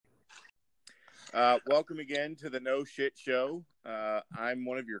Welcome again to the No Shit Show. I'm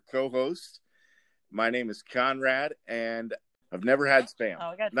one of your co-hosts. My name is Conrad, and I've never had Spam.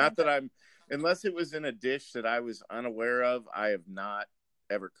 Not that unless it was in a dish that I was unaware of, I have not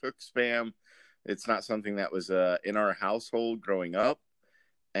ever cooked Spam. It's not something that was in our household growing up,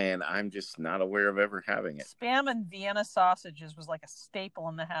 and I'm just not aware of ever having it. Spam and Vienna sausages was like a staple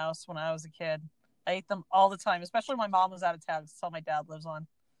in the house when I was a kid. I ate them all the time, especially when my mom was out of town. That's all my dad lives on.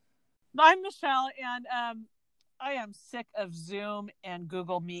 I'm Michelle, and I am sick of Zoom and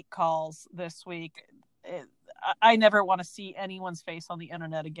Google Meet calls this week. I never want to see anyone's face on the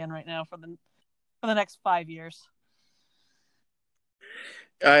internet again right now for the next 5 years.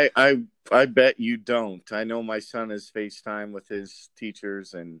 I bet you don't. I know my son has FaceTime with his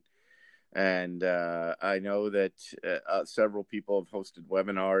teachers, and I know that several people have hosted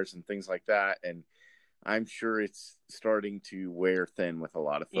webinars and things like that, and I'm sure it's starting to wear thin with a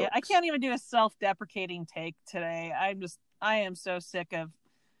lot of folks. Yeah, I can't even do a self-deprecating take today. I am so sick of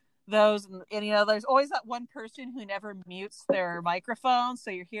those. And there's always that one person who never mutes their microphone, so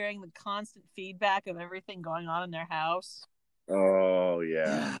you're hearing the constant feedback of everything going on in their house. Oh,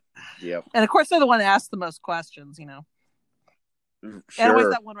 yeah. Yep. And of course, they're the one that asks the most questions, Sure. And always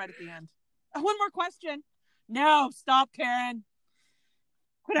that one right at the end. One more question. No, stop, Karen.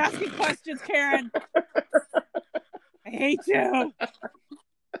 Quit asking questions, Karen. I hate you.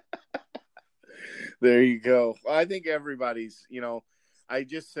 There you go. I think everybody's, I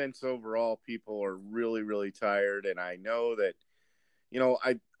just sense overall people are really, really tired. And I know that,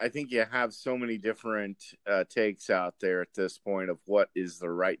 I think you have so many different takes out there at this point of what is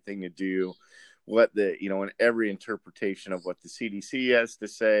the right thing to do, and every interpretation of what the CDC has to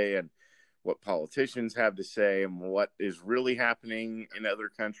say and what politicians have to say and what is really happening in other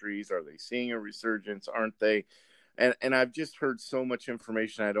countries. Are they seeing a resurgence? Aren't they? And I've just heard so much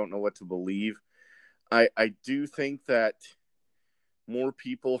information. I don't know what to believe. I do think that more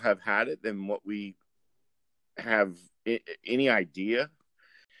people have had it than what we have any idea.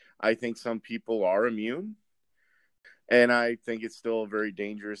 I think some people are immune, and I think it's still a very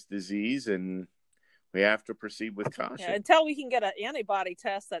dangerous disease, and we have to proceed with caution. Yeah, until we can get an antibody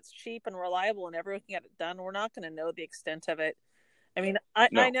test that's cheap and reliable and everyone can get it done, we're not going to know the extent of it. I mean, I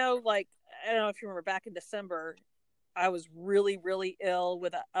know, I don't know if you remember back in December, I was really, really ill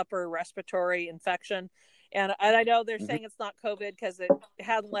with an upper respiratory infection. And I know they're saying it's not COVID because it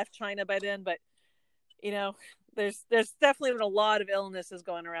hadn't left China by then. But, there's definitely been a lot of illnesses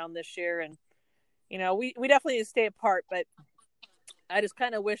going around this year. And, we definitely need to stay apart. But I just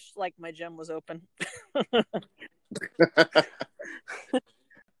kind of wish, my gym was open.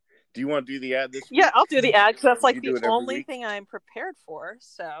 Do you want to do the ad this week? Yeah, I'll do the ad because that's the only thing I'm prepared for.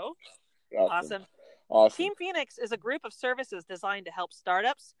 So, awesome. Team Phoenix is a group of services designed to help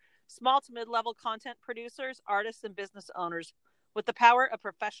startups, small to mid-level content producers, artists, and business owners with the power of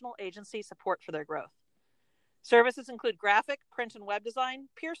professional agency support for their growth. Services include graphic, print, and web design,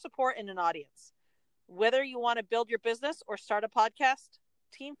 peer support, and an audience. Whether you want to build your business or start a podcast,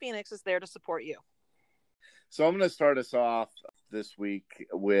 Team Phoenix is there to support you. So I'm going to start us off this week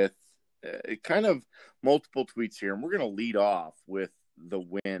with kind of multiple tweets here, and we're going to lead off with the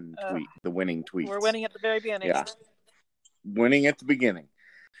winning tweet. We're winning at the very beginning. Yeah, winning at the beginning.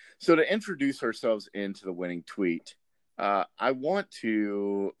 So to introduce ourselves into the winning tweet, I want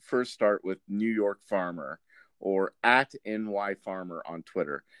to first start with New York Farmer, or at NY Farmer on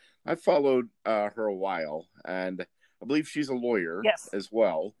Twitter. I followed her a while, and I believe she's a lawyer as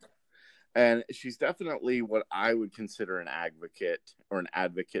well. And she's definitely what I would consider an advocate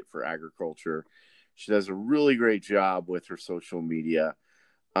for agriculture. She does a really great job with her social media.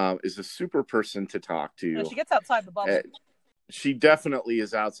 Is a super person to talk to. And she gets outside the bubble. She definitely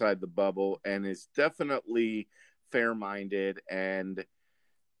is outside the bubble and is definitely fair-minded. And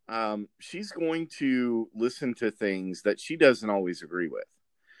she's going to listen to things that she doesn't always agree with.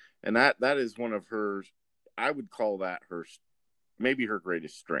 And that is one of her, I would call that maybe her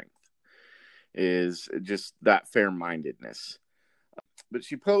greatest strength, is just that fair-mindedness. But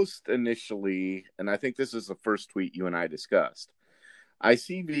she posts initially, and I think this is the first tweet you and I discussed. I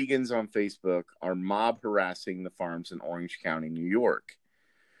see vegans on Facebook are mob harassing the farms in Orange County, New York,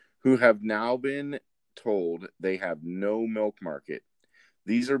 who have now been told they have no milk market.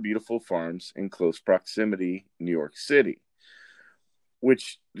 These are beautiful farms in close proximity, New York City,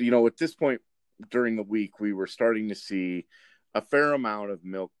 which, at this point during the week, we were starting to see a fair amount of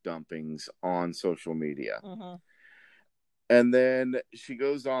milk dumpings on social media. Mm-hmm. And then she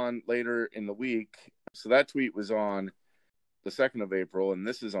goes on later in the week. So that tweet was on the 2nd of April, and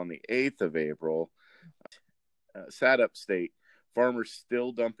this is on the 8th of April. Sad upstate, farmers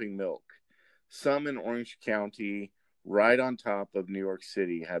still dumping milk. Some in Orange County, right on top of New York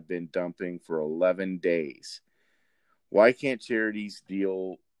City, have been dumping for 11 days. Why can't charities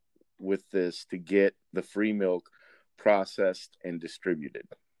deal with this to get the free milk processed and distributed?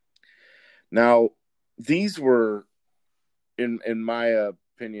 Now, these were, in my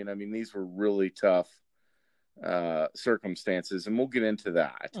opinion, I mean, these were really tough circumstances, and we'll get into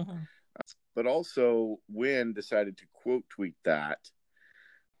that. Mm-hmm. But also, Wynn decided to quote tweet that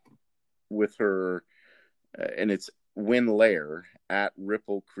with her, and it's Wynn Lair at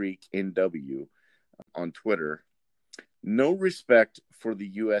Ripple Creek NW on Twitter. No respect for the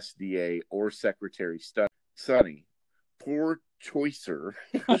USDA or Secretary Sonny. Poor choicer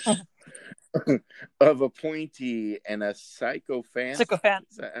of appointee and a sycophant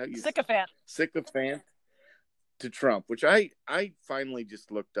to Trump, which I finally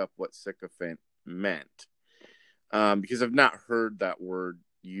just looked up what sycophant meant, because I've not heard that word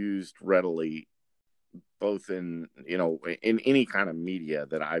used readily, both in any kind of media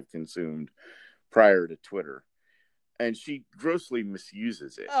that I've consumed prior to Twitter. And she grossly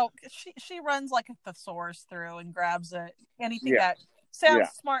misuses it. Oh, she runs like a thesaurus through and grabs anything that sounds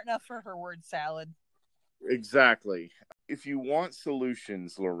smart enough for her word salad. Exactly. If you want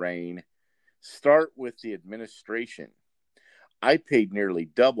solutions, Lorraine, start with the administration. I paid nearly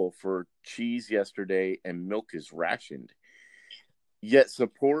double for cheese yesterday and milk is rationed. Yet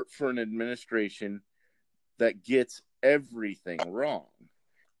support for an administration that gets everything wrong.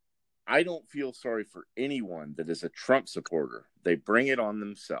 I don't feel sorry for anyone that is a Trump supporter. They bring it on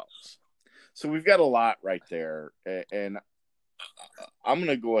themselves. So we've got a lot right there. And I'm going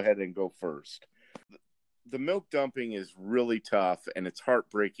to go ahead and go first. The milk dumping is really tough and it's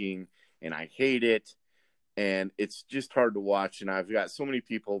heartbreaking and I hate it. And it's just hard to watch. And I've got so many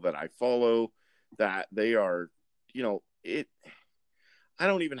people that I follow that they are, I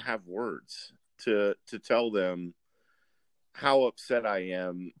don't even have words to tell them how upset I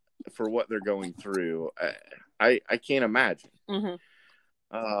am for what they're going through. I can't imagine.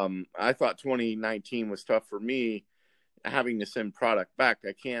 Mm-hmm. I thought 2019 was tough for me, having to send product back.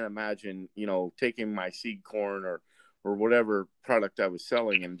 I can't imagine, taking my seed corn or whatever product I was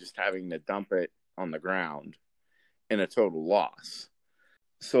selling and just having to dump it on the ground in a total loss.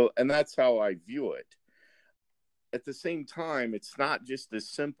 So, and that's how I view it. At the same time, it's not just as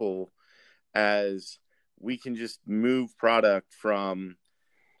simple as we can just move product from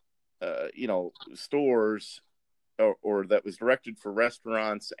stores or that was directed for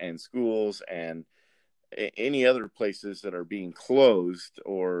restaurants and schools and any other places that are being closed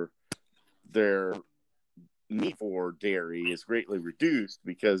or their need for dairy is greatly reduced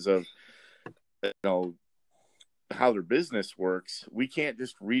because of how their business works. We can't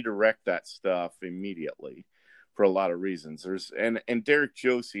just redirect that stuff immediately for a lot of reasons. And Derek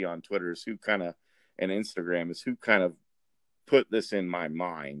Josie on Twitter is and Instagram is who kind of put this in my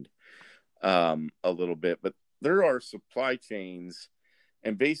mind a little bit. But there are supply chains,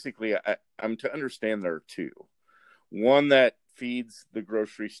 and basically I'm to understand there are two. One that feeds the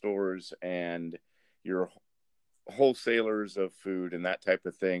grocery stores and your wholesalers of food and that type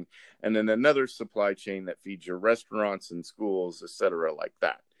of thing, and then another supply chain that feeds your restaurants and schools, etc., like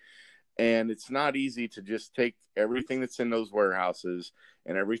that. And it's not easy to just take everything that's in those warehouses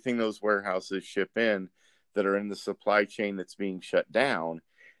and everything those warehouses ship in that are in the supply chain that's being shut down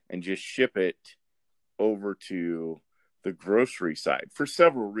and just ship it over to the grocery side for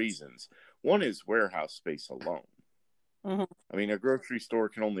several reasons. One is warehouse space alone. Mm-hmm. I mean, a grocery store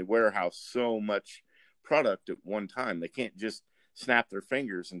can only warehouse so much product at one time. They can't just snap their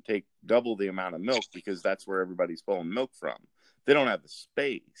fingers and take double the amount of milk because that's where everybody's pulling milk from. They don't have the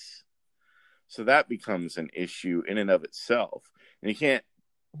space. So that becomes an issue in and of itself. And you can't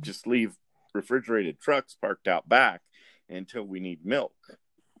just leave refrigerated trucks parked out back until we need milk.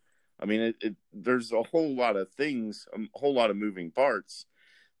 I mean, there's a whole lot of things, a whole lot of moving parts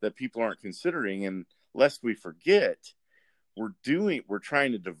that people aren't considering. And lest we forget, we're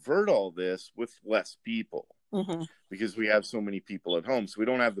trying to divert all this with less people. Mm-hmm. Because we have so many people at home. So we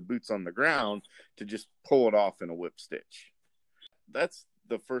don't have the boots on the ground to just pull it off in a whip stitch. That's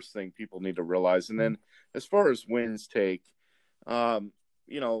the first thing people need to realize. And then as far as Wynn's take,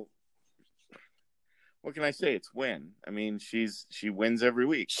 what can I say? It's Wynn. I mean, she wins every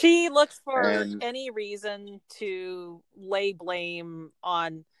week. She looks for any reason to lay blame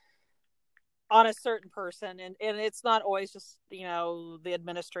on a certain person, and it's not always just the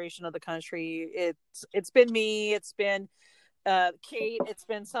administration of the country. It's been me, it's been Kate, it's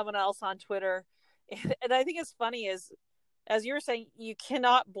been someone else on Twitter, and I think it's funny is, as you were saying, you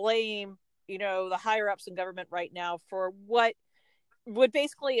cannot blame the higher ups in government right now for what would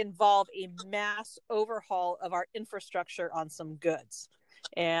basically involve a mass overhaul of our infrastructure on some goods.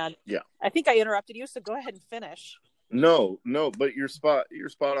 And I think I interrupted you, so go ahead and finish. No, but you're spot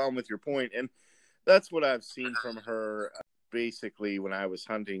on with your point. And that's what I've seen from her basically when I was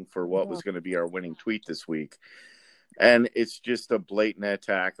hunting for what was going to be our winning tweet this week. And it's just a blatant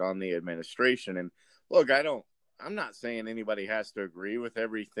attack on the administration. And look, I'm not saying anybody has to agree with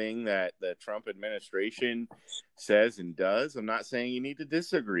everything that the Trump administration says and does. I'm not saying you need to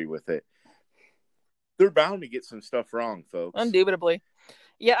disagree with it. They're bound to get some stuff wrong, folks. Indubitably.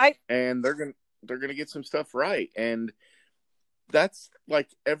 Yeah, and they're going to get some stuff right. And that's like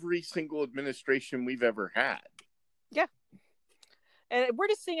every single administration we've ever had. Yeah. And we're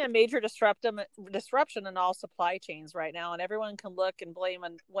just seeing a major disruption in all supply chains right now. And everyone can look and blame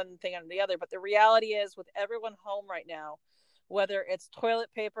on one thing or the other. But the reality is, with everyone home right now, whether it's toilet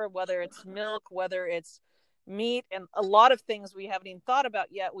paper, whether it's milk, whether it's meat, and a lot of things we haven't even thought about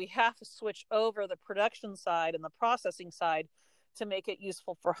yet, we have to switch over the production side and the processing side to make it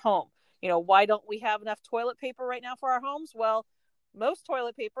useful for home. Why don't we have enough toilet paper right now for our homes? Well, most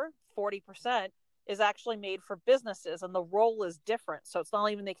toilet paper, 40%, is actually made for businesses, and the roll is different. So it's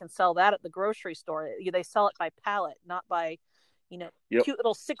not even they can sell that at the grocery store. They sell it by pallet, not by, cute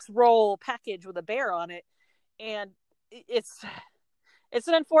little 6-roll package with a bear on it. And it's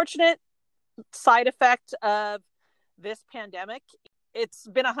an unfortunate side effect of this pandemic. It's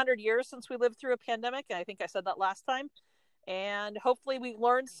been 100 years since we lived through a pandemic, and I think I said that last time. And hopefully we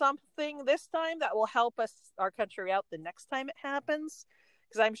learned something this time that will help our country out the next time it happens.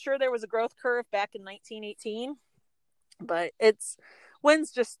 Because I'm sure there was a growth curve back in 1918, but when's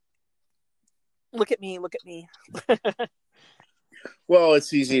just look at me. Well,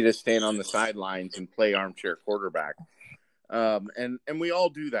 it's easy to stand on the sidelines and play armchair quarterback, and we all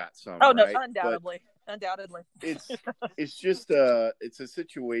do that some. Oh no, right? undoubtedly. It's just a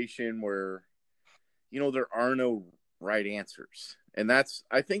situation where there are no right answers, and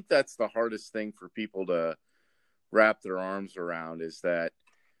I think that's the hardest thing for people to wrap their arms around, is that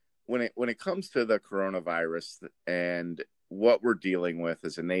when it comes to the coronavirus and what we're dealing with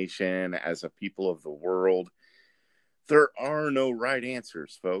as a nation, as a people of the world, there are no right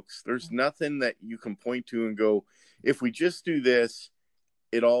answers, folks. There's nothing that you can point to and go, if we just do this,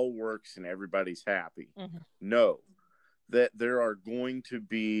 it all works and everybody's happy. Mm-hmm. No, that there are going to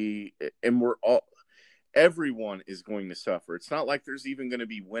be, and everyone is going to suffer. It's not like there's even going to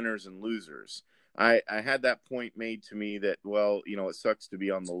be winners and losers. I had that point made to me that, well, it sucks to be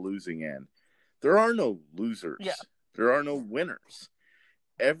on the losing end. There are no losers. Yeah. There are no winners.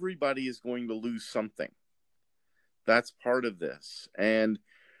 Everybody is going to lose something. That's part of this. And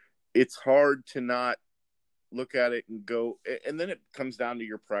it's hard to not look at it and go, and then it comes down to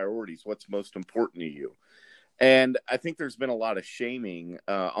your priorities. What's most important to you? And I think there's been a lot of shaming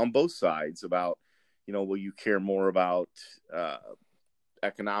on both sides about, will you care more about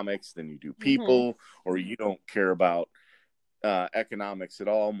economics than you do people, or you don't care about economics at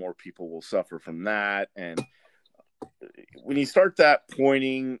all, more people will suffer from that. And when you start that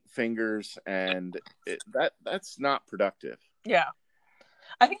pointing fingers, and that's not productive. Yeah.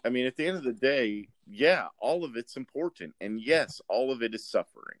 I mean, at the end of the day, yeah, all of it's important, and yes, all of it is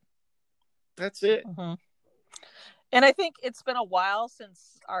suffering. That's it. Mm-hmm. And I think it's been a while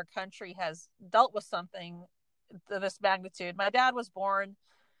since our country has dealt with something of this magnitude. My dad was born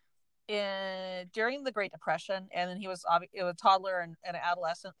during the Great Depression, and then he was a toddler and an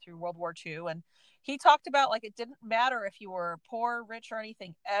adolescent through World War II. And he talked about, like, it didn't matter if you were poor, rich, or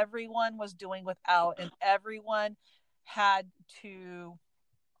anything. Everyone was doing without, and everyone had to,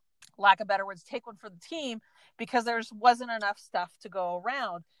 lack of better words, take one for the team, because there wasn't enough stuff to go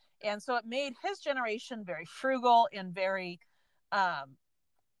around. And so it made his generation very frugal and very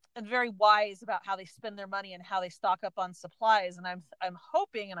wise about how they spend their money and how they stock up on supplies. And I'm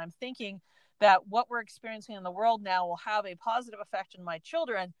hoping and I'm thinking that what we're experiencing in the world now will have a positive effect on my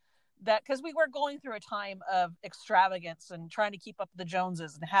children, that because we were going through a time of extravagance and trying to keep up with the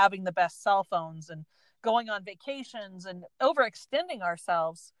Joneses and having the best cell phones and going on vacations and overextending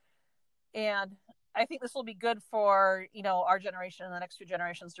ourselves. And I think this will be good for, our generation and the next 2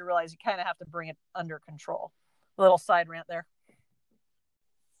 generations to realize you kind of have to bring it under control. A little side rant there.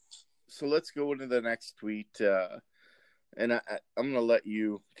 So let's go into the next tweet. And I'm going to let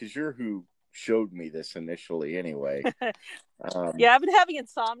you, because you're who showed me this initially anyway. Yeah, I've been having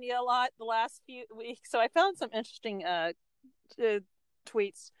insomnia a lot the last few weeks. So I found some interesting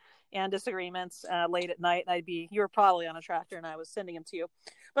tweets and disagreements late at night. And you were probably on a tractor and I was sending them to you.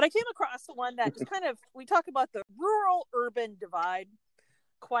 But I came across the one that just we talk about the rural-urban divide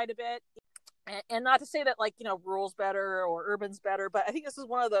quite a bit. And not to say that, like, rural's better or urban's better, but I think this is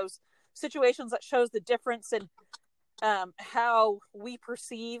one of those situations that shows the difference in how we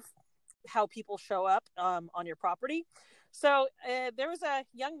perceive how people show up on your property. So there was a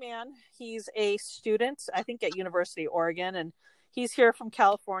young man. He's a student, I think, at University of Oregon, and he's here from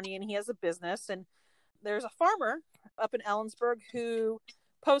California, and he has a business. And there's a farmer up in Ellensburg who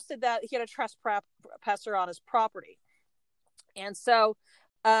posted that he had a trespasser on his property. And so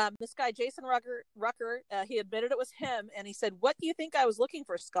this guy, Jason Rucker, he admitted it was him. And he said, "What do you think I was looking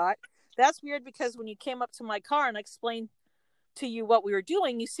for, Scott? That's weird, because when you came up to my car and I explained to you what we were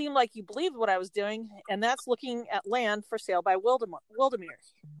doing, you seemed like you believed what I was doing. And that's looking at land for sale by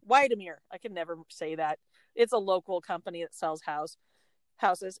Widemere. I can never say that. It's a local company that sells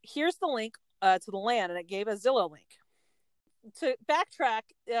houses. Here's the link to the land." And it gave a Zillow link. To backtrack,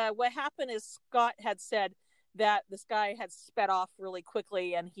 what happened is Scott had said that this guy had sped off really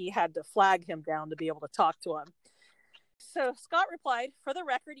quickly and he had to flag him down to be able to talk to him. So Scott replied, "For the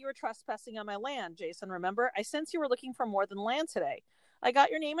record, you were trespassing on my land, Jason. Remember, I sensed you were looking for more than land today. I got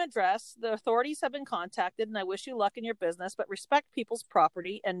your name and address. The authorities have been contacted, and I wish you luck in your business, but respect people's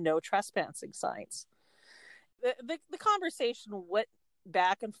property and no trespassing signs." The conversation went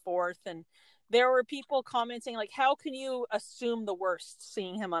back and forth, and there were people commenting, like, how can you assume the worst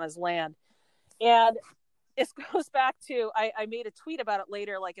seeing him on his land? And it goes back to, I made a tweet about it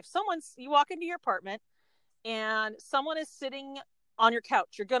later. Like, if you walk into your apartment and someone is sitting on your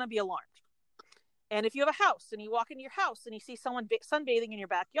couch, you're going to be alarmed. And if you have a house and you walk into your house and you see someone sunbathing in your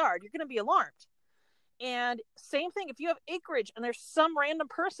backyard, you're going to be alarmed. And same thing, if you have acreage and there's some random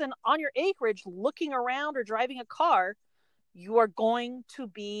person on your acreage looking around or driving a car, you are going to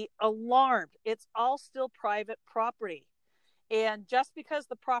be alarmed. It's all still private property. And just because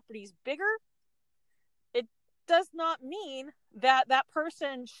the property's bigger, it does not mean that that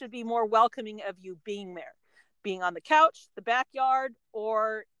person should be more welcoming of you being there. Being on the couch, the backyard,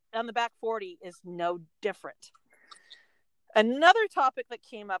 or on the back 40 is no different. Another topic that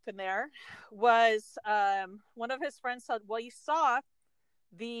came up in there was one of his friends said, "Well, you saw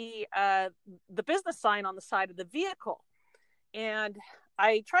the business sign on the side of the vehicle." And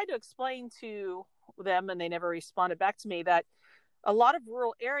I tried to explain to them, and they never responded back to me, that a lot of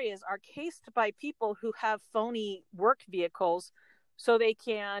rural areas are cased by people who have phony work vehicles so they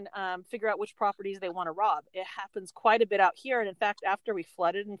can figure out which properties they want to rob. It happens quite a bit out here. And in fact, after we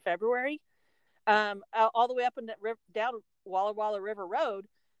flooded in February, all the way up and down Walla Walla River Road,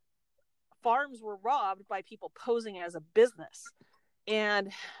 farms were robbed by people posing as a business.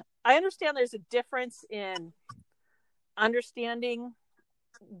 And I understand there's a difference in understanding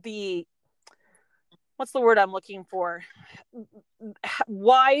what's the word I'm looking for?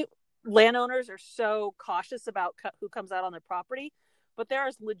 Why landowners are so cautious about who comes out on their property. But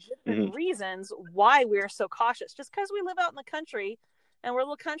there's legitimate reasons why we're so cautious. Just because we live out in the country and we're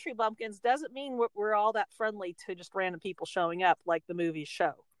little country bumpkins doesn't mean we're all that friendly to just random people showing up like the movies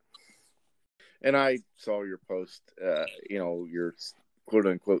show. And I saw your post, your quote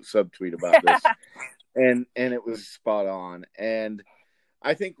unquote subtweet about this. and it was spot on. And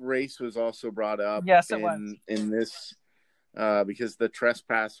I think race was also brought up in this because the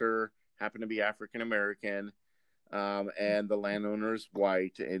trespasser happened to be African American and the landowner is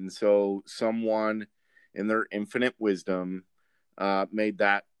white. And so someone in their infinite wisdom made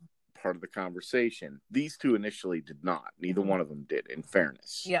that part of the conversation. These two initially did not. Neither one of them did, in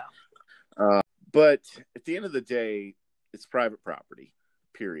fairness. Yeah. But at the end of the day, it's private property,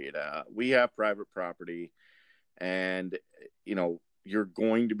 period. We have private property, and, you're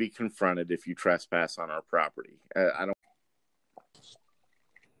going to be confronted if you trespass on our property.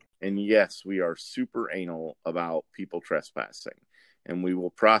 And yes, we are super anal about people trespassing, and we will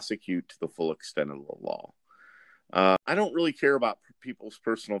prosecute to the full extent of the law. I don't really care about people's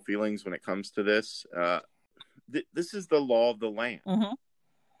personal feelings when it comes to this. This is the law of the land.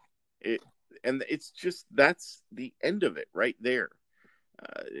 And it's just, that's the end of it right there.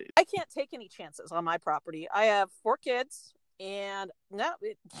 I can't take any chances on my property. I have 4 kids, and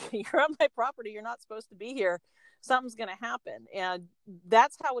you're on my property. You're not supposed to be here. Something's going to happen. And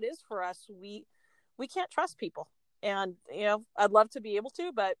that's how it is for us. We can't trust people. And, I'd love to be able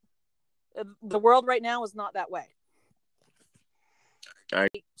to, but the world right now is not that way. I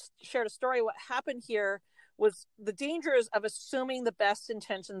shared a story. What happened here was the dangers of assuming the best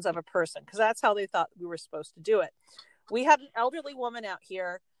intentions of a person, because that's how they thought we were supposed to do it. We had an elderly woman out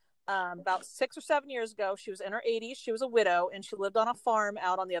here about 6 or 7 years ago. She was in her 80s. She was a widow, and she lived on a farm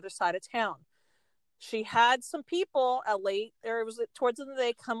out on the other side of town. She had some people towards the end of the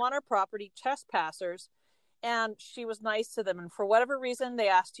day, come on her property, trespassers, and she was nice to them. And for whatever reason, they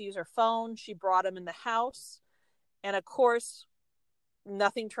asked to use her phone. She brought them in the house. And of course,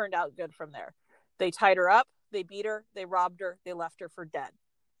 nothing turned out good from there. They tied her up, they beat her, they robbed her, they left her for dead.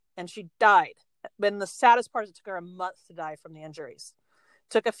 And she died. But the saddest part is it took her a month to die from the injuries.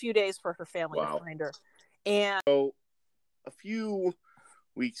 It took a few days for her family to find her. And so a few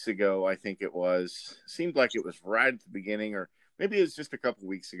weeks ago, I think it was, seemed like it was right at the beginning, or maybe it was just a couple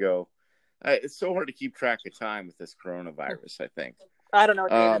weeks ago. It's so hard to keep track of time with this coronavirus, I think. I don't know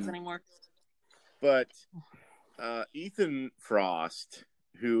what day it is anymore. But Ethan Frost,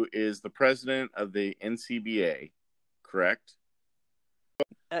 who is the president of the NCBA, correct?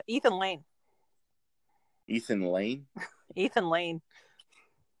 Ethan Lane. Ethan Lane? Ethan Lane.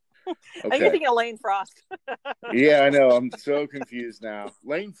 Okay. I'm thinking of Lane Frost. Yeah, I know. I'm so confused now.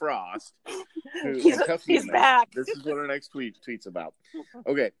 Lane Frost. He's back. This is what our next tweet's about.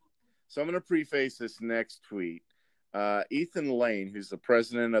 Okay. So I'm going to preface this next tweet. Ethan Lane, who's the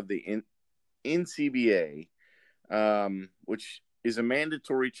president of the NCBA, which is a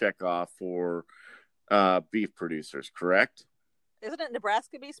mandatory checkoff for beef producers, correct? Isn't it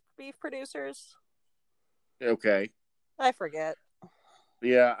Nebraska beef producers? Okay. I forget.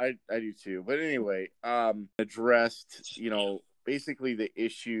 Yeah, I do too. But anyway, addressed, basically the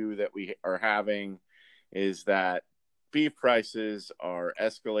issue that we are having is that beef prices are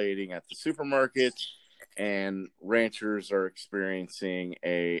escalating at the supermarkets, and ranchers are experiencing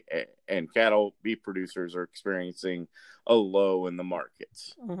and cattle beef producers are experiencing a low in the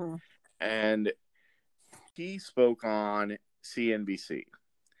markets. Mm-hmm. And he spoke on CNBC.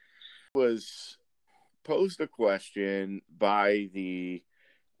 Was posed a question by the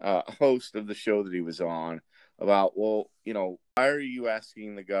host of the show that he was on about, well, why are you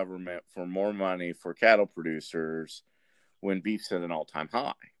asking the government for more money for cattle producers when beef's at an all-time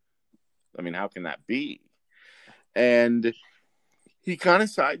high? I mean, how can that be? And he kind of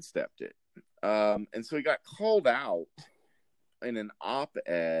sidestepped it. And so he got called out in an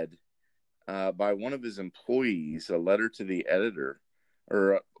op-ed by one of his employees, a letter to the editor,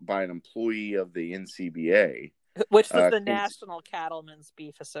 or by an employee of the NCBA. Which was the National Cattlemen's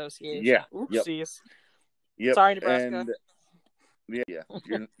Beef Association. Yeah. Oopsies. Yep. Sorry, Nebraska. And, yeah,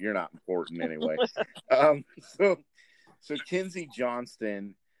 you're not important anyway. So Kinsey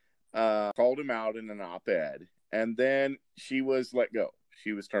Johnston called him out in an op-ed, and then she was let go.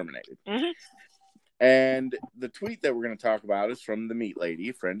 She was terminated. Mm-hmm. And the tweet that we're going to talk about is from the Meat Lady,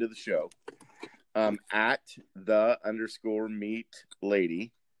 a friend of the show, at _meat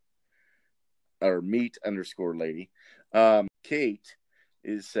lady, or meat_lady. Kate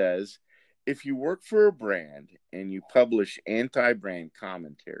says, if you work for a brand and you publish anti-brand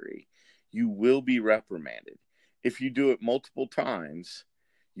commentary, you will be reprimanded. If you do it multiple times,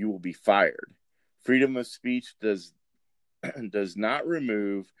 you will be fired. Freedom of speech does not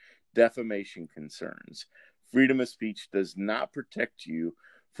remove defamation concerns. Freedom of speech does not protect you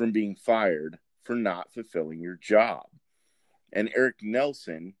from being fired for not fulfilling your job. And Eric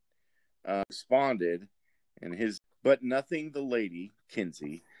Nelson responded, but nothing the lady,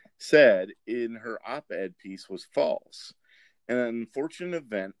 Kinsey, said in her op-ed piece was false. An unfortunate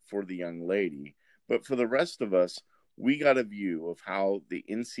event for the young lady, but for the rest of us, we got a view of how the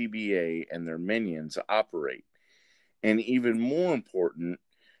NCBA and their minions operate. And even more important,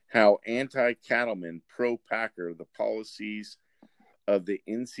 how anti-cattlemen pro-packer the policies of the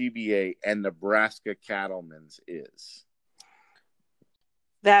NCBA and Nebraska cattlemen's is.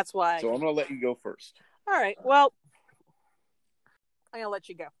 That's why. So I'm going to let you go first. All right. Well, I'm going to let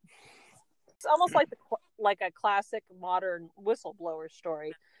you go. It's almost like a classic modern whistleblower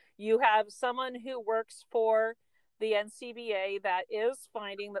story. You have someone who works for the NCBA that is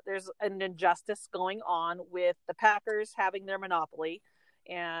finding that there's an injustice going on with the packers having their monopoly,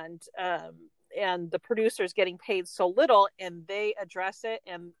 and the producers getting paid so little, and they address it,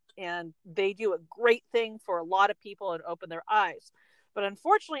 and they do a great thing for a lot of people and open their eyes. But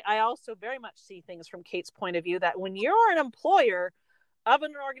unfortunately, I also very much see things from Kate's point of view, that when you're an employer of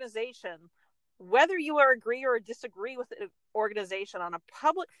an organization, whether you agree or disagree with the organization on a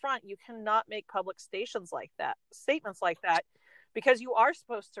public front, you cannot make public statements like that, because you are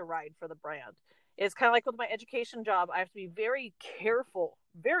supposed to ride for the brand. It's kind of like with my education job. I have to be very careful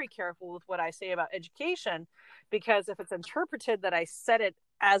with what I say about education, because if it's interpreted that I said it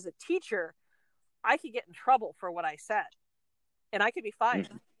as a teacher, I could get in trouble for what I said, and I could be fired.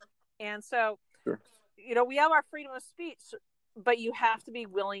 Mm-hmm. And so, sure, we have our freedom of speech, but you have to be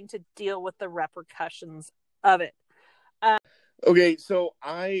willing to deal with the repercussions of it. Okay, so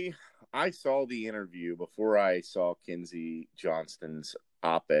I saw the interview before I saw Kinsey Johnston's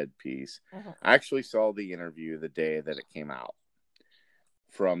op-ed piece. I actually saw the interview the day that it came out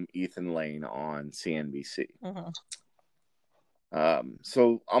from Ethan Lane on CNBC.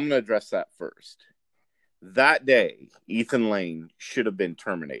 So I'm going to address that first. That day, Ethan Lane should have been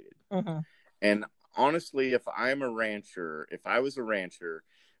terminated. And honestly, if I was a rancher,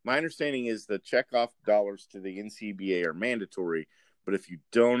 my understanding is the checkoff dollars to the NCBA are mandatory. But if you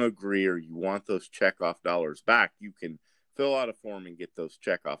don't agree or you want those checkoff dollars back, you can fill out a form and get those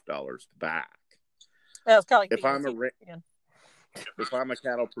checkoff dollars back. That's kind of like if I'm a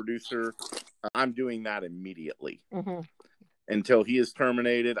cattle producer, I'm doing that immediately. Until he is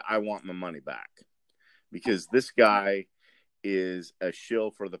terminated, I want my money back. Because this guy is a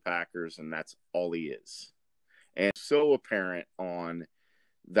shill for the Packers, and that's all he is. And so apparent on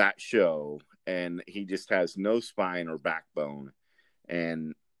that show, and he just has no spine or backbone,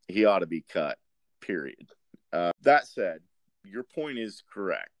 and he ought to be cut, period. That said, your point is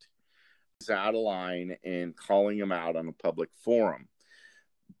correct. He's out of line in calling him out on a public forum.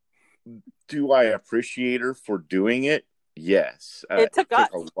 Do I appreciate her for doing it? Yes. It took a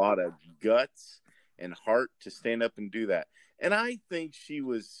lot of guts and heart to stand up and do that. And I think she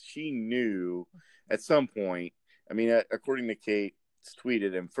knew at some point, I mean, according to Kate's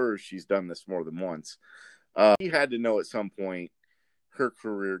tweeted, and first she's done this more than once, she had to know at some point her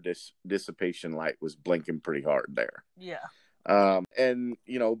career dissipation light was blinking pretty hard there. Yeah. And,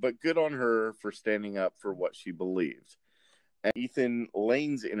 but good on her for standing up for what she believed. And Ethan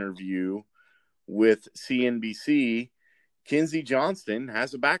Lane's interview with CNBC, Kinsey Johnston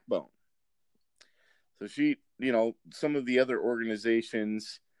has a backbone. So she, some of the other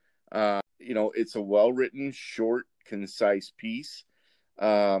organizations, it's a well-written, short, concise piece.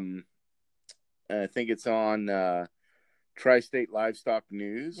 I think it's on Tri-State Livestock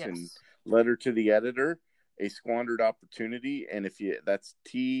News. Yes. And letter to the editor, a squandered opportunity. And that's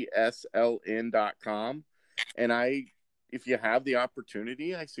tsln.com. And if you have the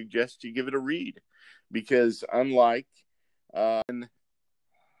opportunity, I suggest you give it a read, because unlike, and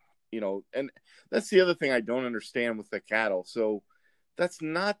that's the other thing I don't understand with the cattle. So that's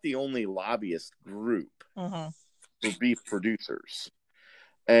not the only lobbyist group for beef producers.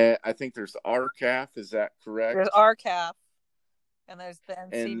 I think there's RCAF. Is that correct? There's RCAF, and there's the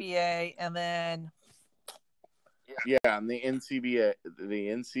NCBA, and then and the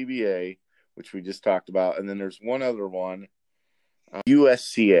NCBA, which we just talked about, and then there's one other one,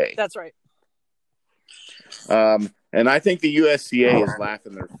 USCA. That's right. And I think the USCA is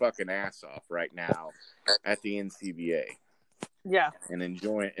laughing their fucking ass off right now at the NCBA. Yeah. And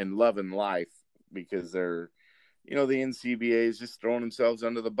enjoying and loving life, because they're, the NCBA is just throwing themselves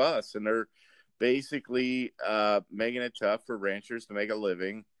under the bus, and they're basically making it tough for ranchers to make a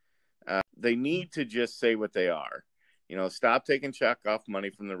living. They need to just say what they are. Stop taking checkoff money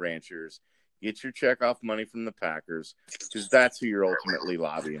from the ranchers. Get your checkoff money from the Packers, because that's who you're ultimately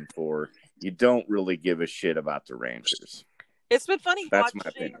lobbying for. You don't really give a shit about the ranchers. It's been funny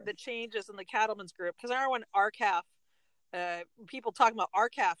watching the changes in the cattlemen's group, because I remember when RCAF, people talking about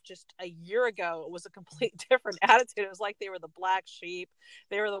RCAF just a year ago, it was a complete different attitude. It was like they were the black sheep.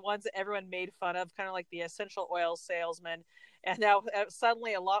 They were the ones that everyone made fun of, kind of like the essential oil salesman. And now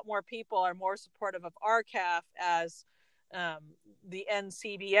suddenly a lot more people are more supportive of RCAF, as the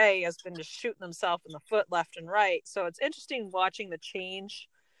NCBA has been just shooting themselves in the foot left and right. So it's interesting watching the change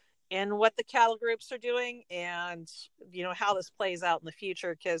in what the cattle groups are doing, and how this plays out in the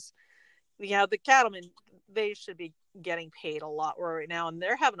future, because the cattlemen, they should be getting paid a lot right now, and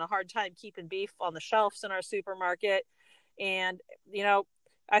they're having a hard time keeping beef on the shelves in our supermarket. And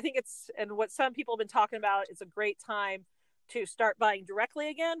I think and what some people have been talking about, it's a great time to start buying directly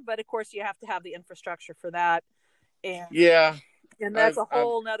again, but of course you have to have the infrastructure for that. And that's a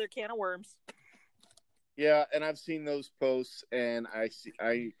whole nother can of worms. Yeah, and I've seen those posts, and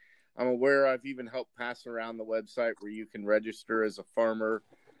I'm aware I've even helped pass around the website where you can register as a farmer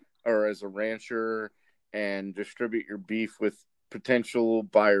or as a rancher and distribute your beef with potential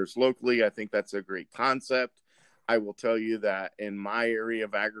buyers locally. I think that's a great concept. I will tell you that in my area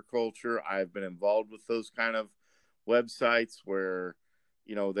of agriculture, I've been involved with those kind of websites where,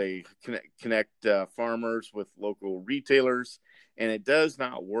 they connect farmers with local retailers, and it does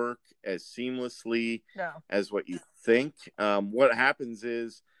not work as seamlessly as what you think. What happens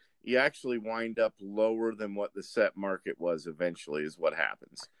is you actually wind up lower than what the set market was eventually, is what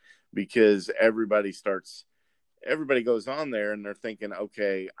happens, because everybody goes on there and they're thinking,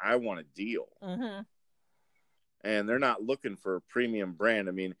 okay, I want a deal. And they're not looking for a premium brand.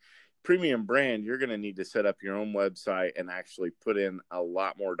 I mean, premium brand, you're going to need to set up your own website and actually put in a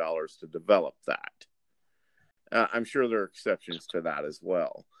lot more dollars to develop that. I'm sure there are exceptions to that as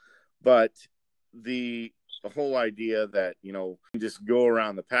well. But the whole idea that, you just go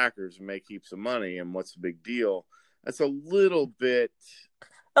around the Packers and make heaps of money and what's the big deal, that's a little bit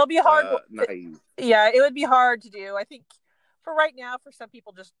it'll be hard. Naive. Yeah, it would be hard to do. I think for right now, for some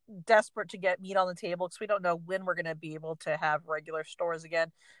people just desperate to get meat on the table because we don't know when we're going to be able to have regular stores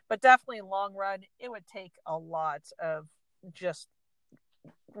again. But definitely in long run, it would take a lot of just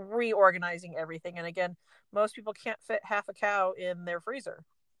reorganizing everything. And again, most people can't fit half a cow in their freezer.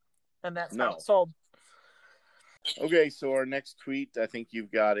 And that's how it's sold. Okay, so our next tweet, I think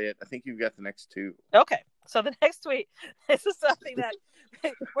you've got it. I think you've got the next two. Okay, so the next tweet, this is something that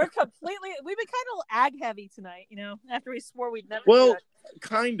we've been kind of ag heavy tonight, after we swore we'd never do it.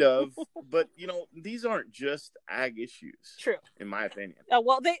 Kind of, but these aren't just ag issues. True. In my opinion.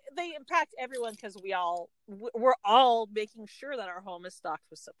 Well, they impact everyone because we're all making sure that our home is stocked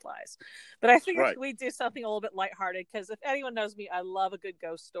with supplies. But I figured we'd do something a little bit lighthearted because if anyone knows me, I love a good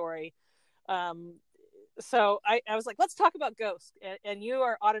ghost story. So I was like, let's talk about ghosts. And you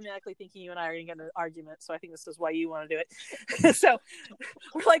are automatically thinking you and I are going to get in an argument. So I think this is why you want to do it. So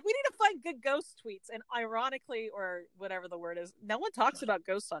we're like, we need to find good ghost tweets. And ironically, or whatever the word is, no one talks about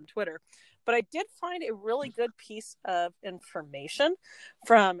ghosts on Twitter. But I did find a really good piece of information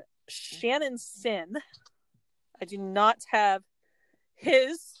from Shannon Sin. I do not have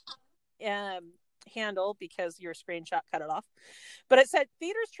his handle because your screenshot cut it off, but it said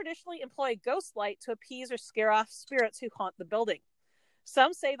theaters traditionally employ ghost light to appease or scare off spirits who haunt the building.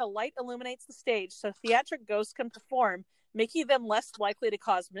 Some say the light illuminates the stage so theatric ghosts can perform, making them less likely to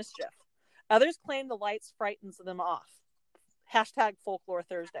cause mischief. Others claim the lights frightens them off. Hashtag Folklore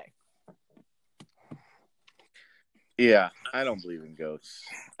Thursday. Yeah, I don't believe in ghosts.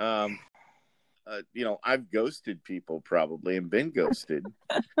 I've ghosted people probably and been ghosted,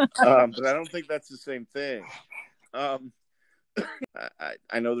 but I don't think that's the same thing. I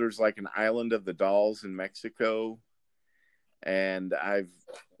know there's like an island of the dolls in Mexico, and I've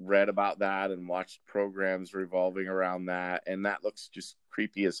read about that and watched programs revolving around that, and that looks just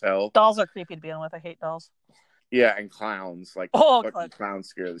creepy as hell. Dolls are creepy to begin with. I hate dolls. Yeah, and clowns. Like, fucking clowns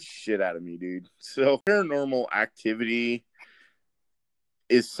scare the shit out of me, dude. So paranormal activity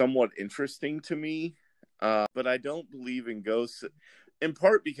is somewhat interesting to me, but I don't believe in ghosts, in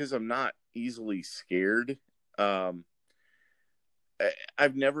part because I'm not easily scared. I've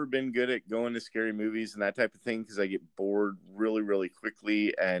never been good at going to scary movies and that type of thing because I get bored really, really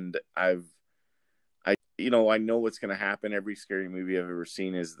quickly, and I know what's going to happen. Every scary movie I've ever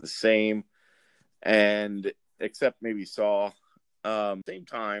seen is the same, and except maybe Saw. Same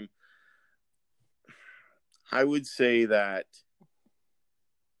time, I would say that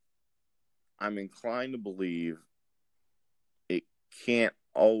I'm inclined to believe it can't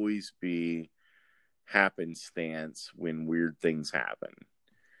always be happenstance when weird things happen.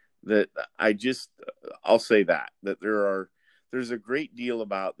 I'll say that there's a great deal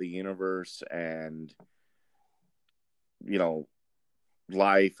about the universe and,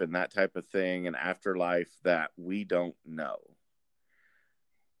 life and that type of thing and afterlife that we don't know.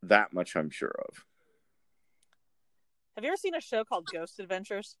 That much I'm sure of. Have you ever seen a show called Ghost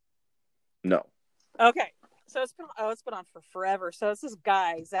Adventures? No. Okay. So it's been on for forever. So it's this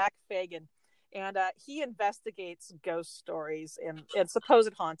guy, Zach Fagan, and he investigates ghost stories and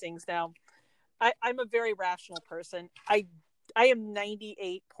supposed hauntings. Now, I'm a very rational person. I am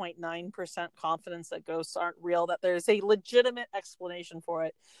 98.9% confident that ghosts aren't real, that there's a legitimate explanation for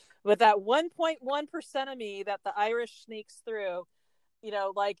it. But that 1.1% of me that the Irish sneaks through,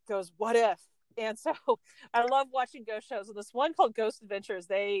 goes, what if? And so I love watching ghost shows. And this one called Ghost Adventures,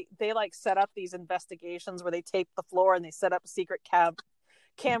 they like set up these investigations where they tape the floor and they set up secret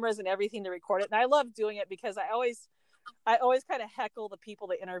cameras and everything to record it. And I love doing it because I always kind of heckle the people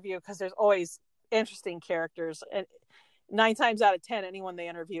they interview because there's always interesting characters. And 9 times out of 10, anyone they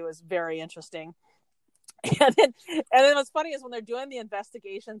interview is very interesting. And then what's funny is when they're doing the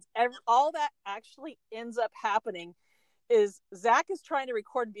investigations, all that actually ends up happening is Zach is trying to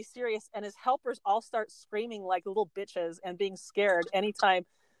record and be serious, and his helpers all start screaming like little bitches and being scared anytime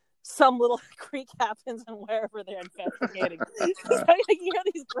some little creak happens and wherever they're investigating. So you hear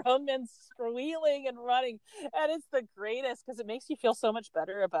these grown men squealing and running, and it's the greatest because it makes you feel so much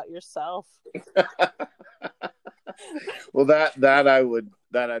better about yourself. Well,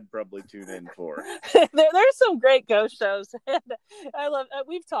 I'd probably tune in for. There's some great ghost shows, and I love.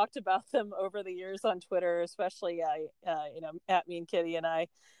 We've talked about them over the years on Twitter, especially at Me and Kitty and I.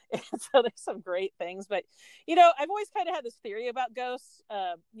 And so there's some great things, but I've always kind of had this theory about ghosts.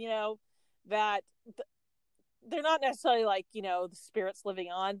 That they're not necessarily like, the spirits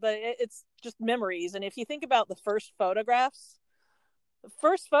living on, but it's just memories. And if you think about the first photographs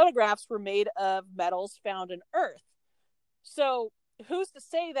were made of metals found in Earth. So who's to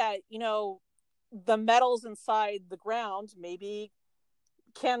say that, the metals inside the ground maybe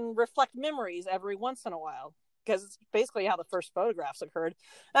can reflect memories every once in a while? Because it's basically how the first photographs occurred.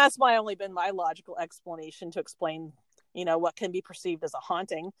 That's my logical explanation to explain, what can be perceived as a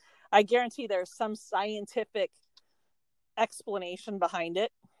haunting. I guarantee there's some scientific explanation behind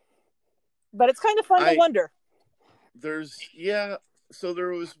it, but it's kind of fun to wonder. So there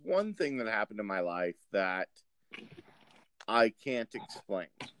was one thing that happened in my life that I can't explain.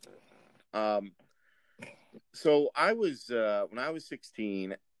 So I was when I was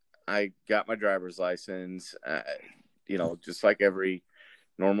 16, I got my driver's license. Just like every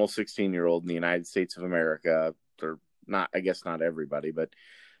normal 16-year-old in the United States of America. They're not, I guess, not everybody, but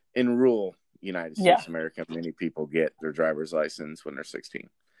in rural United States of America, many people get their driver's license when they're 16.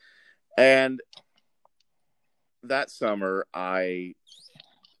 And that summer, I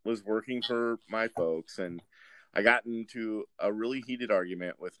was working for my folks, and I got into a really heated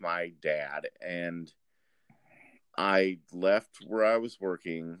argument with my dad, and I left where I was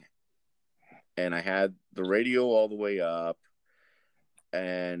working, and I had the radio all the way up,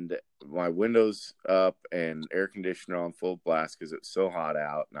 and my windows up, and air conditioner on full blast because it was so hot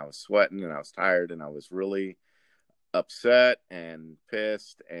out, and I was sweating, and I was tired, and I was really upset and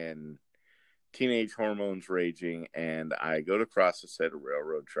pissed, and teenage hormones raging, and I go to cross a set of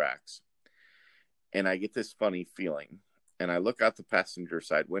railroad tracks, and I get this funny feeling, and I look out the passenger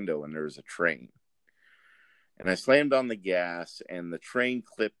side window, and there's a train, and I slammed on the gas, and the train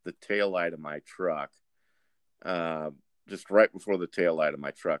clipped the taillight of my truck, just right before the taillight of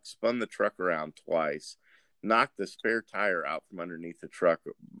my truck, spun the truck around twice, knocked the spare tire out from underneath the truck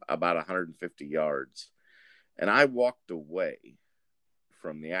about 150 yards, and I walked away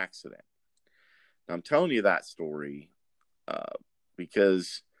from the accident. I'm telling you that story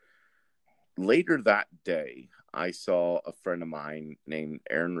because later that day, I saw a friend of mine named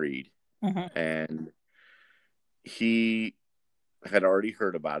Aaron Reed, and he had already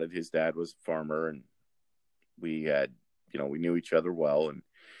heard about it. His dad was a farmer, and we had, we knew each other well, and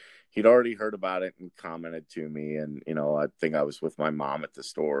he'd already heard about it and commented to me. And, I think I was with my mom at the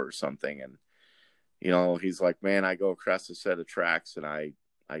store or something. And, he's like, man, I go across a set of tracks, and I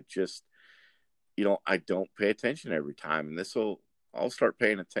just, I don't pay attention every time, and I'll start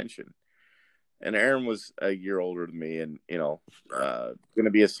paying attention. And Aaron was a year older than me, and, going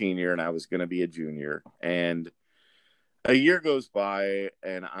to be a senior, and I was going to be a junior. And a year goes by,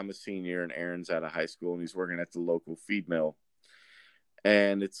 and I'm a senior, and Aaron's out of high school, and he's working at the local feed mill.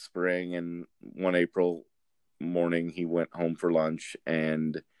 And it's spring, and one April morning, he went home for lunch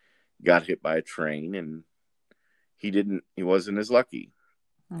and got hit by a train, and he wasn't as lucky.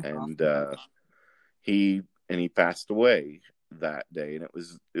 And he passed away that day, and it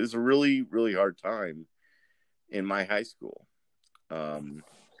was a really, really hard time in my high school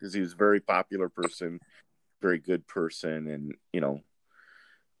because he was a very popular person, very good person, and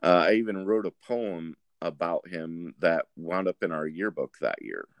I even wrote a poem about him that wound up in our yearbook that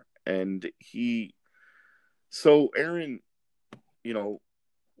year. And Aaron,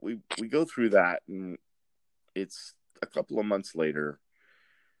 we go through that, and it's a couple of months later,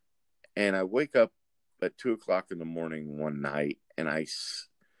 and I wake up at 2:00 in the morning one night, and I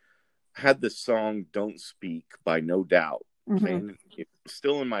had this song "Don't Speak" by No Doubt, and it was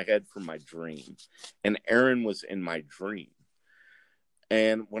still in my head from my dream, and Aaron was in my dream.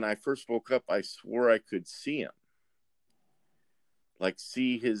 And when I first woke up, I swore I could see him, like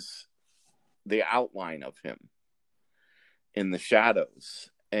see the outline of him in the shadows.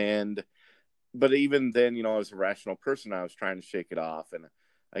 But even then, I was a rational person. I was trying to shake it off, and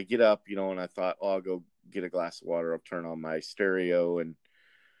I get up, and I thought, I'll go get a glass of water. I'll turn on my stereo. And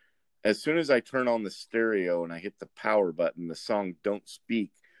as soon as I turn on the stereo and I hit the power button, the song "Don't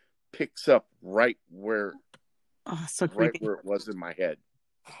Speak" picks up right where it was in my head.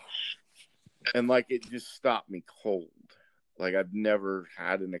 And it just stopped me cold. I've never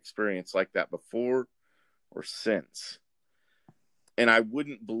had an experience like that before or since. And I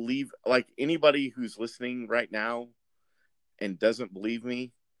wouldn't believe, anybody who's listening right now and doesn't believe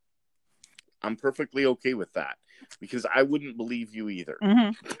me, I'm perfectly okay with that, because I wouldn't believe you either.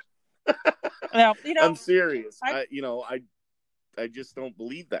 Well, I'm serious. I just don't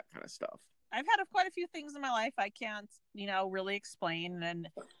believe that kind of stuff. I've had quite a few things in my life I can't, really explain. And,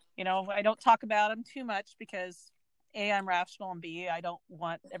 I don't talk about them too much because A, I'm rational, and B, I don't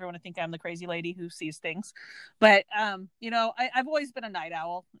want everyone to think I'm the crazy lady who sees things. But, I've always been a night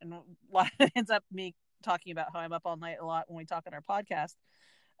owl, and a lot of it ends up me talking about how I'm up all night a lot when we talk on our podcast.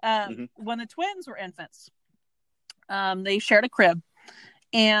 When the twins were infants, they shared a crib.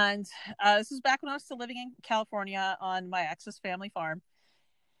 And this was back when I was still living in California on my ex's family farm.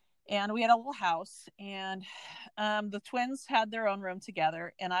 And we had a little house, and the twins had their own room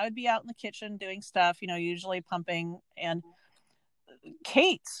together. And I would be out in the kitchen doing stuff, usually pumping. And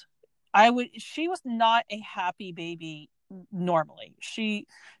Kate, she was not a happy baby normally. She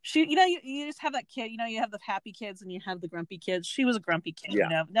you just have that kid, you have the happy kids and you have the grumpy kids. She was a grumpy kid.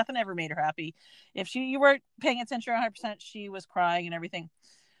 Nothing ever made her happy. If you weren't paying attention 100%, she was crying and everything.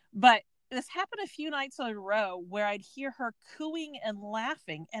 But this happened a few nights in a row where I'd hear her cooing and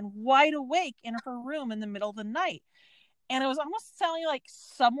laughing and wide awake in her room in the middle of the night. And it was almost sounding like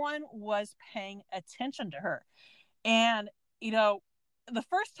someone was paying attention to her. And, the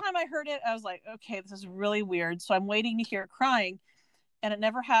first time I heard it, I was like, okay, this is really weird. So I'm waiting to hear her crying, and it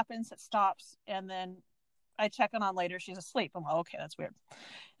never happens. It stops. And then I check on later. She's asleep. I'm like, okay, that's weird.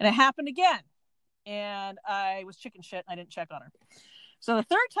 And it happened again. And I was chicken shit. And I didn't check on her. So the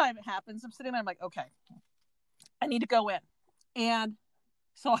third time it happens, I'm sitting there. I'm like, okay, I need to go in. And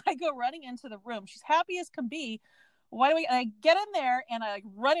so I go running into the room. She's happy as can be. And I get in there and I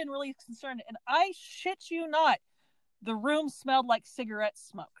run in really concerned. And I shit you not, the room smelled like cigarette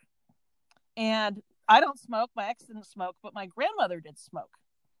smoke. And I don't smoke. My ex didn't smoke, but my grandmother did smoke.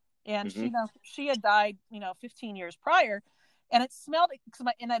 And she had died, 15 years prior. And it smelled,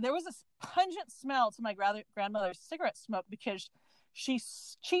 there was this pungent smell to my grandmother's cigarette smoke because she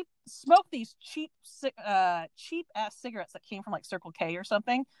smoked these cheap ass cigarettes that came from like Circle K or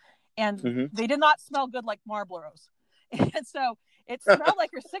something. And they did not smell good like Marlboros. And so it smelled like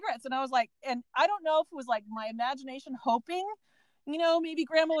her cigarettes. And I was like, and I don't know if it was like my imagination hoping, maybe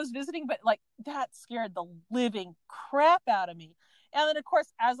grandma was visiting, but like that scared the living crap out of me. And then of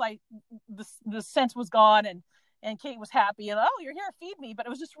course, as the scent was gone and Kate was happy and, oh, you're here, feed me. But it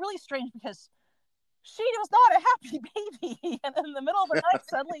was just really strange because she was not a happy baby. And in the middle of the night,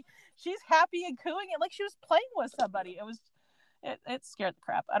 suddenly she's happy and cooing and like she was playing with somebody. It scared the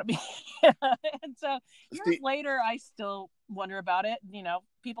crap out of me. And so years later, I still wonder about it.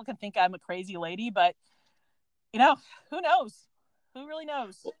 People can think I'm a crazy lady, but who knows? Who really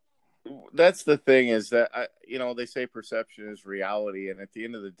knows? That's the thing is that, they say perception is reality. And at the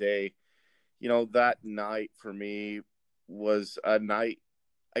end of the day, that night for me was a night,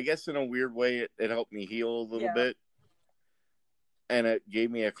 I guess in a weird way, it helped me heal a little bit. And it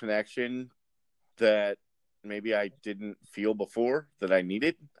gave me a connection that maybe I didn't feel before that I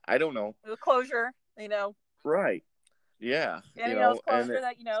needed. I don't know. The closure, Right. Yeah. Closure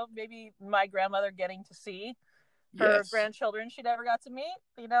that, maybe my grandmother getting to see her grandchildren she never got to meet,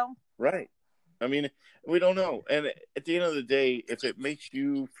 Right. I mean, we don't know. And at the end of the day, if it makes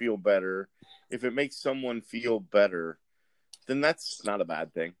you feel better, if it makes someone feel better, then that's not a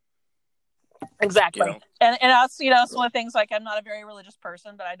bad thing. Exactly. And that's, some of the things, like I'm not a very religious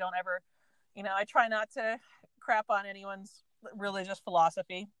person, but I don't ever, I try not to crap on anyone's religious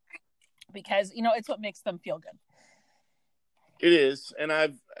philosophy because, it's what makes them feel good. It is. And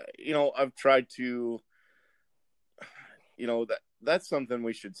I've tried to, that's something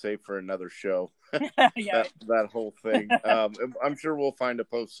we should save for another show. that whole thing. I'm sure we'll find a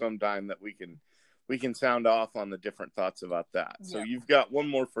post sometime that we can sound off on the different thoughts about that. So you've got one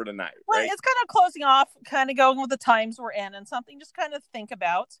more for tonight, right? Well, it's kind of closing off, kind of going with the times we're in and something just kind of think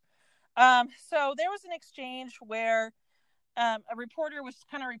about. So there was an exchange where a reporter was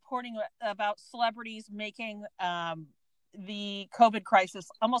kind of reporting about celebrities making the COVID crisis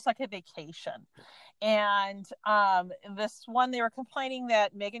almost like a vacation. And this one, they were complaining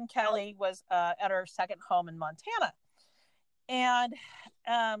that Megyn Kelly was at her second home in Montana. And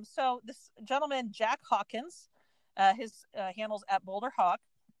so this gentleman, Jack Hawkins, his handle's at Boulder Hawk,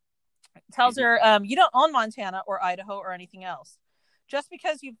 tells her, you don't own Montana or Idaho or anything else. Just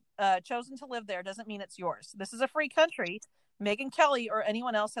because you've chosen to live there doesn't mean it's yours. This is a free country. Megyn Kelly or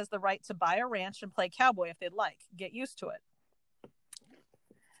anyone else has the right to buy a ranch and play cowboy if they'd like. Get used to it.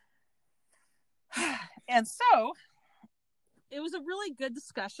 And so it was a really good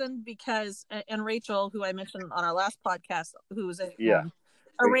discussion because, and Rachel, who I mentioned on our last podcast, who's a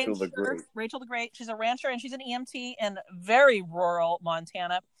Rachel the Great, she's a rancher and she's an EMT in very rural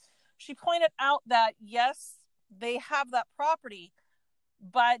Montana. She pointed out that, yes, they have that property,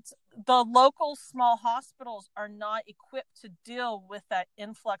 but the local small hospitals are not equipped to deal with that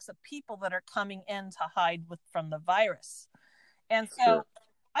influx of people that are coming in to hide from the virus. And so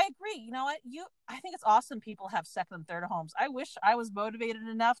I agree. You know what? I think it's awesome people have second and third homes. I wish I was motivated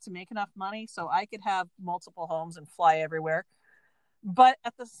enough to make enough money so I could have multiple homes and fly everywhere. But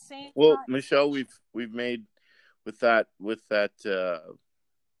at the same Well, time, Michelle, we've made with that with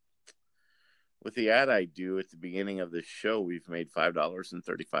the ad I do at the beginning of the show, we've made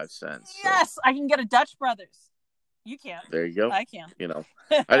 $5.35. So yes, I can get a Dutch Brothers. You can't. there you go. I can. You know,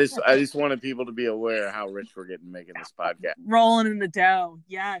 I just wanted people to be aware how rich we're getting making this podcast. Rolling in the dough.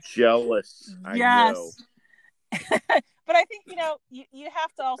 Yes. Jealous. Yes. I know. But I think, you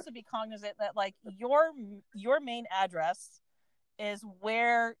have to also be cognizant that like your main address is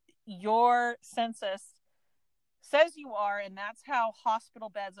where your census says you are, and that's how hospital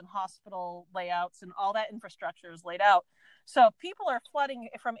beds and hospital layouts and all that infrastructure is laid out. So if people are flooding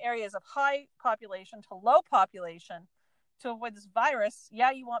from areas of high population to low population to avoid this virus,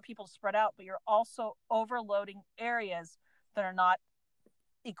 yeah, you want people to spread out, but you're also overloading areas that are not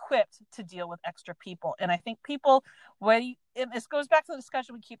equipped to deal with extra people. And I think people, this goes back to the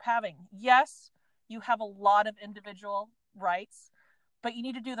discussion we keep having. Yes, you have a lot of individual rights, but you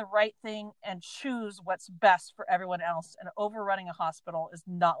need to do the right thing and choose what's best for everyone else. And overrunning a hospital is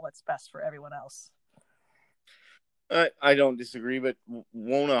not what's best for everyone else. I don't disagree, but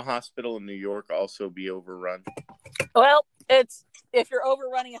won't a hospital in New York also be overrun? Well, it's if you're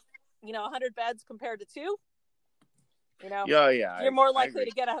overrunning 100 beds compared to 2, yeah, you're more likely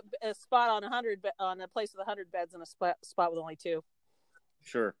to get a spot on a place with 100 beds than a spot with only 2.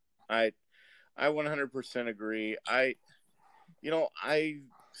 Sure, I 100% agree. I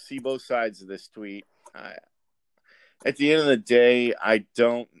see both sides of this tweet. At the end of the day,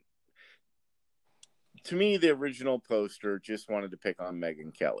 to me, the original poster just wanted to pick on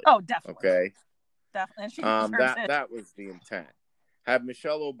Megyn Kelly. Oh, definitely. Okay. Definitely. And she deserves it. That was the intent. Had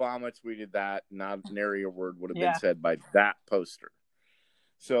Michelle Obama tweeted that, not nary a word would have been said by that poster.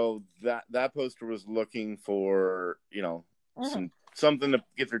 So that poster was looking for, something to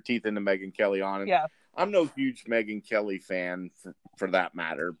get their teeth into Megyn Kelly on. And I'm no huge Megyn Kelly fan for that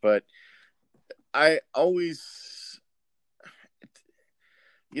matter, but I always,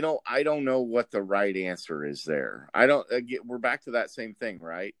 I don't know what the right answer is there. We're back to that same thing,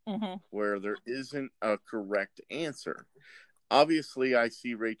 right? Mm-hmm. Where there isn't a correct answer. Obviously, I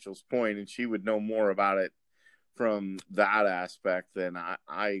see Rachel's point, and she would know more about it from that aspect than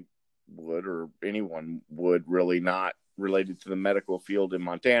I would, or anyone would, really, not related to the medical field in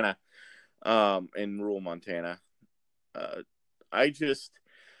Montana, in rural Montana. I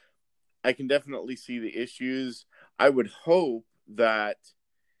can definitely see the issues. I would hope that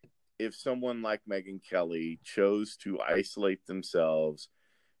if someone like Megyn Kelly chose to isolate themselves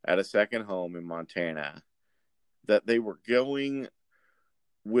at a second home in Montana, that they were going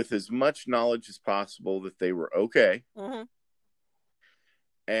with as much knowledge as possible that they were okay, mm-hmm.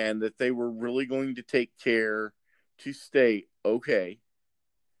 and that they were really going to take care to stay okay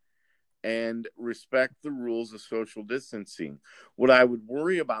and respect the rules of social distancing. What I would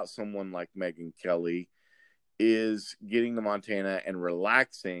worry about someone like Megyn Kelly is getting to Montana and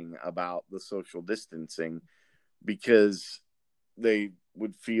relaxing about the social distancing because they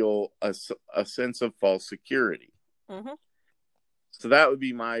would feel a sense of false security. Mm-hmm. So that would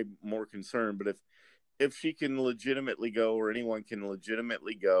be my more concern. But if she can legitimately go, or anyone can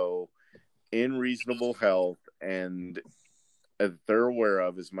legitimately go in reasonable health and they're aware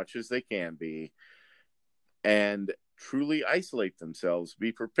of as much as they can be, and truly isolate themselves,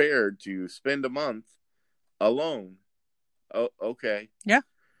 be prepared to spend a month alone. Oh, okay. Yeah.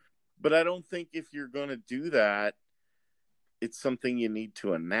 But I don't think if you're going to do that, it's something you need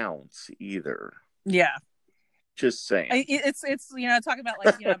to announce either. Yeah. Just saying. It's talking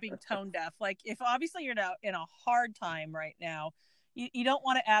about being tone deaf. Like, if obviously you're now in a hard time right now, you don't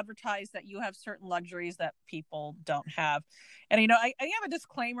want to advertise that you have certain luxuries that people don't have. And I have a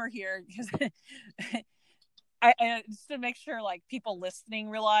disclaimer here because I just to make sure people listening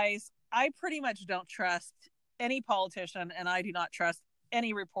realize I pretty much don't trust any politician, and I do not trust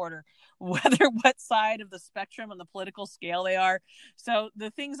any reporter, whether what side of the spectrum on the political scale they are. So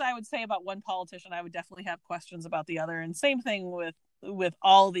the things I would say about one politician, I would definitely have questions about the other. And same thing with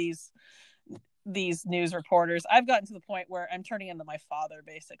all these news reporters. I've gotten to the point where I'm turning into my father,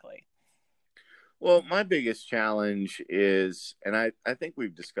 basically. Well, my biggest challenge is, and I think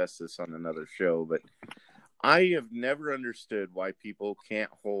we've discussed this on another show, but I have never understood why people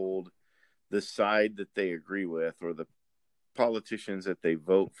can't hold the side that they agree with or the politicians that they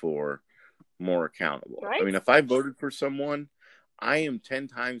vote for more accountable. Right? I mean, if I voted for someone, I am 10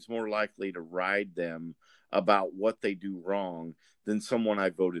 times more likely to ride them about what they do wrong than someone I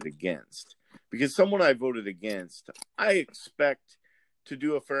voted against. Because someone I voted against, I expect to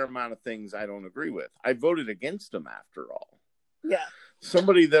do a fair amount of things I don't agree with. I voted against them after all. Yeah.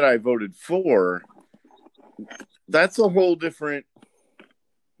 Somebody that I voted for, that's a whole different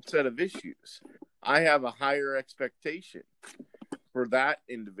set of issues. I have a higher expectation for that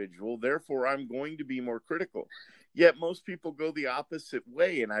individual. Therefore, I'm going to be more critical. Yet most people go the opposite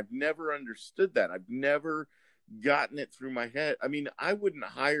way, and I've never understood that. I've never gotten it through my head. I mean, I wouldn't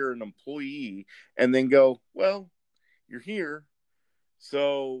hire an employee and then go, well, you're here,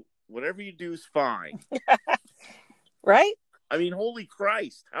 so whatever you do is fine. Right? I mean, holy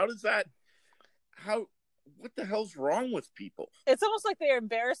Christ. What the hell's wrong with people? It's almost like they're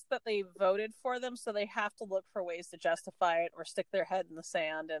embarrassed that they voted for them, so they have to look for ways to justify it or stick their head in the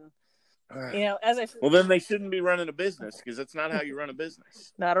sand. And, well, then they shouldn't be running a business, because that's not how you run a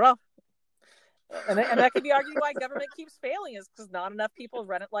business. Not at all. And that could be argued why government keeps failing, is because not enough people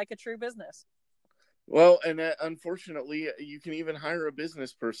run it like a true business. Well, and unfortunately, you can even hire a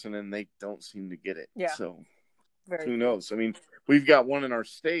business person and they don't seem to get it. Yeah. So who knows? I mean, we've got one in our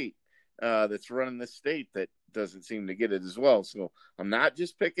state that's running this state that doesn't seem to get it as well. So I'm not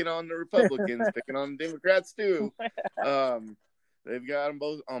just picking on the Republicans, picking on the Democrats too. They've got them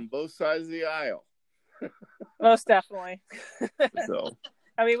both on both sides of the aisle. Most definitely. So.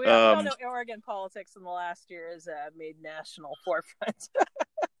 I mean, we all know Oregon politics in the last year has made national forefront.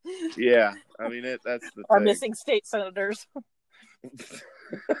 Yeah, I mean, that's the Our thing. missing state senators.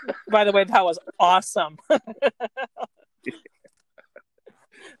 By the way, that was awesome.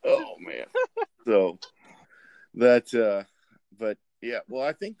 Oh, man. So, but yeah, well,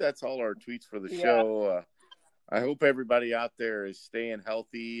 I think that's all our tweets for the show. I hope everybody out there is staying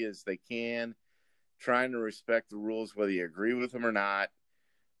healthy as they can, trying to respect the rules, whether you agree with them or not.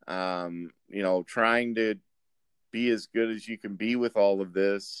 Trying to be as good as you can be with all of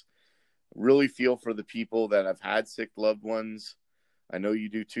this. Really feel for the people that have had sick loved ones. I know you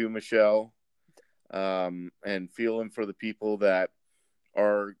do too, Michelle. And feeling for the people that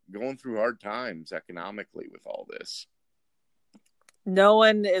are going through hard times economically with all this. No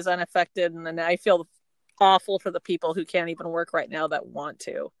one is unaffected, and I feel awful for the people who can't even work right now that want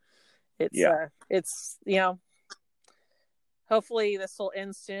to. It's hopefully this will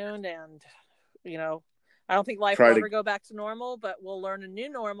end soon, and I don't think life will ever go back to normal, but we'll learn a new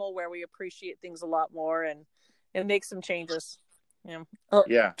normal where we appreciate things a lot more and make some changes.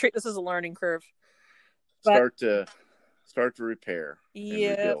 Treat this as a learning curve. Start to repair and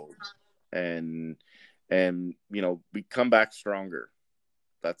rebuild, and we come back stronger.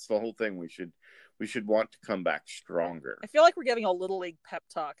 That's the whole thing. We should want to come back stronger. I feel like we're giving a little league pep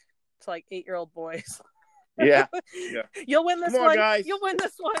talk to like 8-year-old boys. Yeah. You'll win this one, guys. You'll win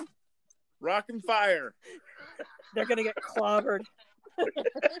this one. Rock and fire. They're gonna get clobbered.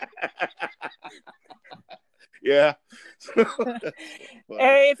 Yeah.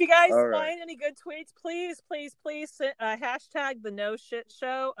 Hey, if you guys find any good tweets, please hashtag the No Shit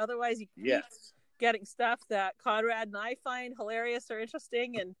Show. Otherwise, you keep getting stuff that Conrad and I find hilarious or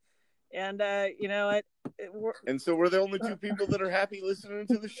interesting, and and so we're the only two people that are happy listening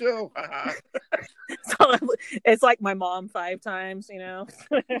to the show. So it's like my mom 5 times,